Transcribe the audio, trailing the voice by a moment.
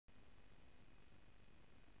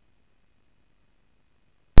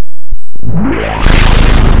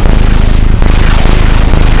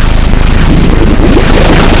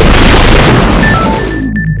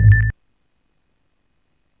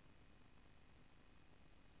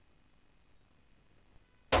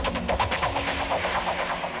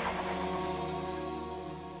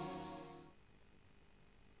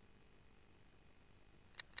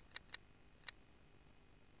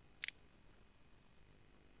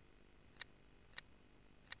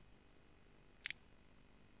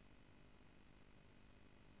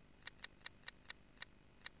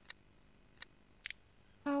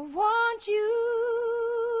want you.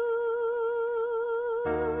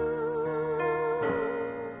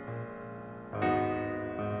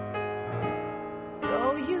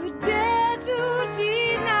 Though you dare to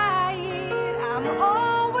deny it, I'm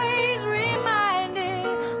always reminded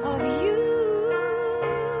of you.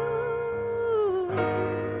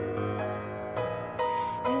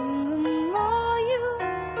 And the more you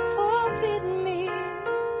forbid me,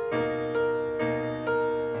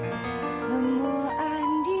 the more I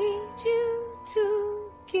need you to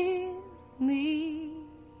give me.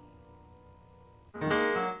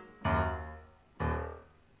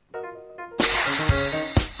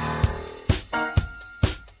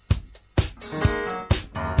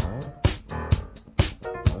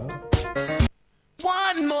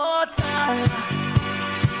 One more time.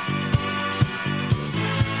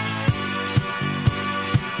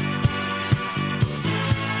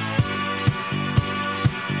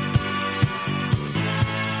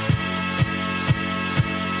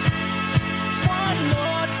 One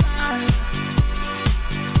more time.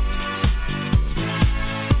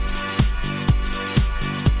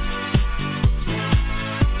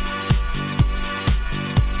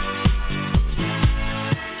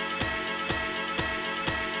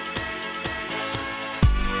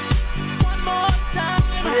 One more time.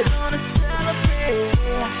 We're gonna celebrate.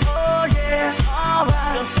 Oh yeah,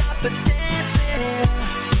 alright. Don't stop the dancing.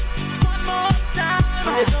 One more time.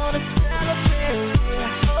 We're gonna celebrate.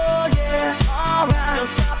 Oh yeah, alright. Don't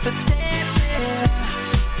stop the dancing.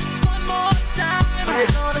 One more time.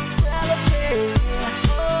 We're gonna celebrate.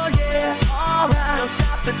 Oh yeah, alright. Don't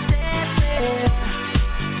stop the dancing.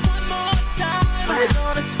 One more time. We're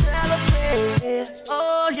gonna celebrate.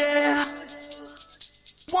 Oh yeah.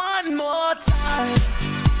 One more time.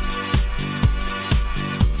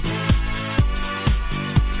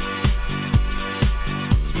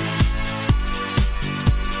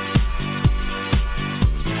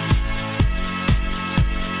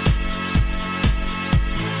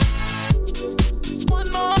 One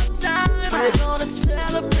more time. We're gonna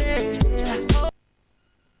celebrate. Oh.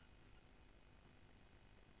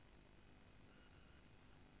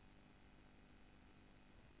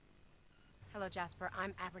 Hello, Jasper.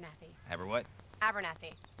 I'm Abernathy. Ever what?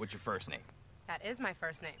 Abernathy. What's your first name? That is my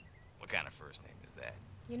first name. What kind of first name is that?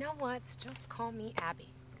 You know what? Just call me Abby.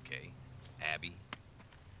 Okay. Abby.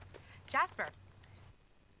 Jasper.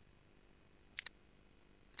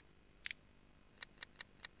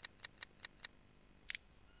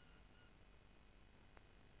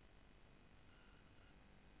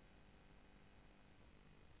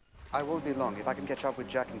 I won't be long. If I can catch up with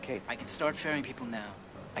Jack and Kate. I can start ferrying people now.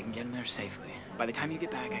 I can get them there safely. By the time you get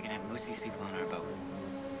back, I can have most of these people on our boat.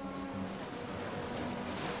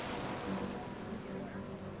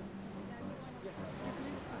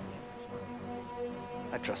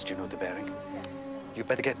 I trust you know the bearing. You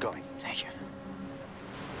better get going. Thank you.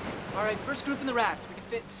 All right, first group in the raft. We can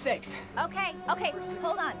fit 6. Okay,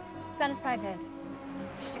 hold on. Sun is pregnant.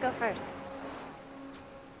 She should go first.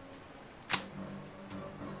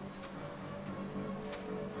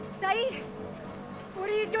 Saeed, what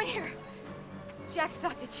are you doing here? Jack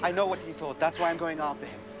thought that you... I know what he thought. That's why I'm going after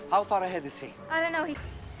him. How far ahead is he? I don't know, he...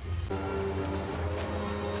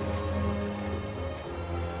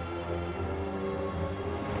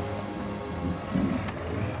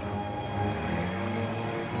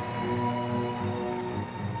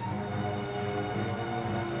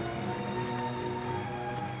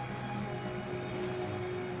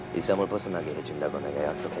 이 섬을 벗어나게 해준다고 내가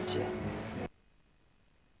약속했지.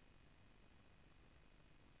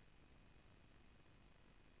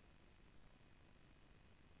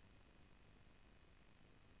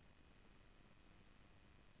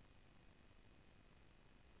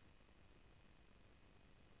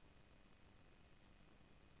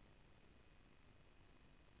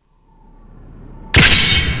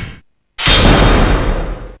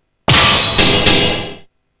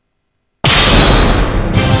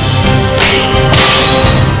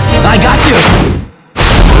 I got you!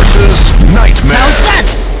 Versus Nightmare. How's that?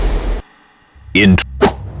 In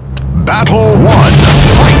Battle 1,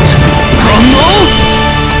 fight! Kongo?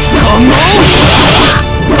 Kongo?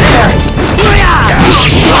 There! Booyah!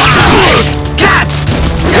 Cats!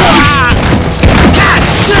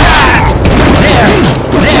 Cats!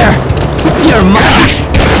 There! You're mine!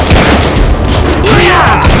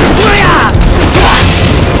 Booyah! Booyah!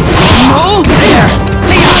 Kongo? There!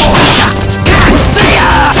 Cats!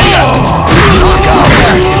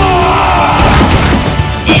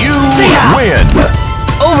 You win!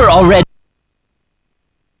 Over already!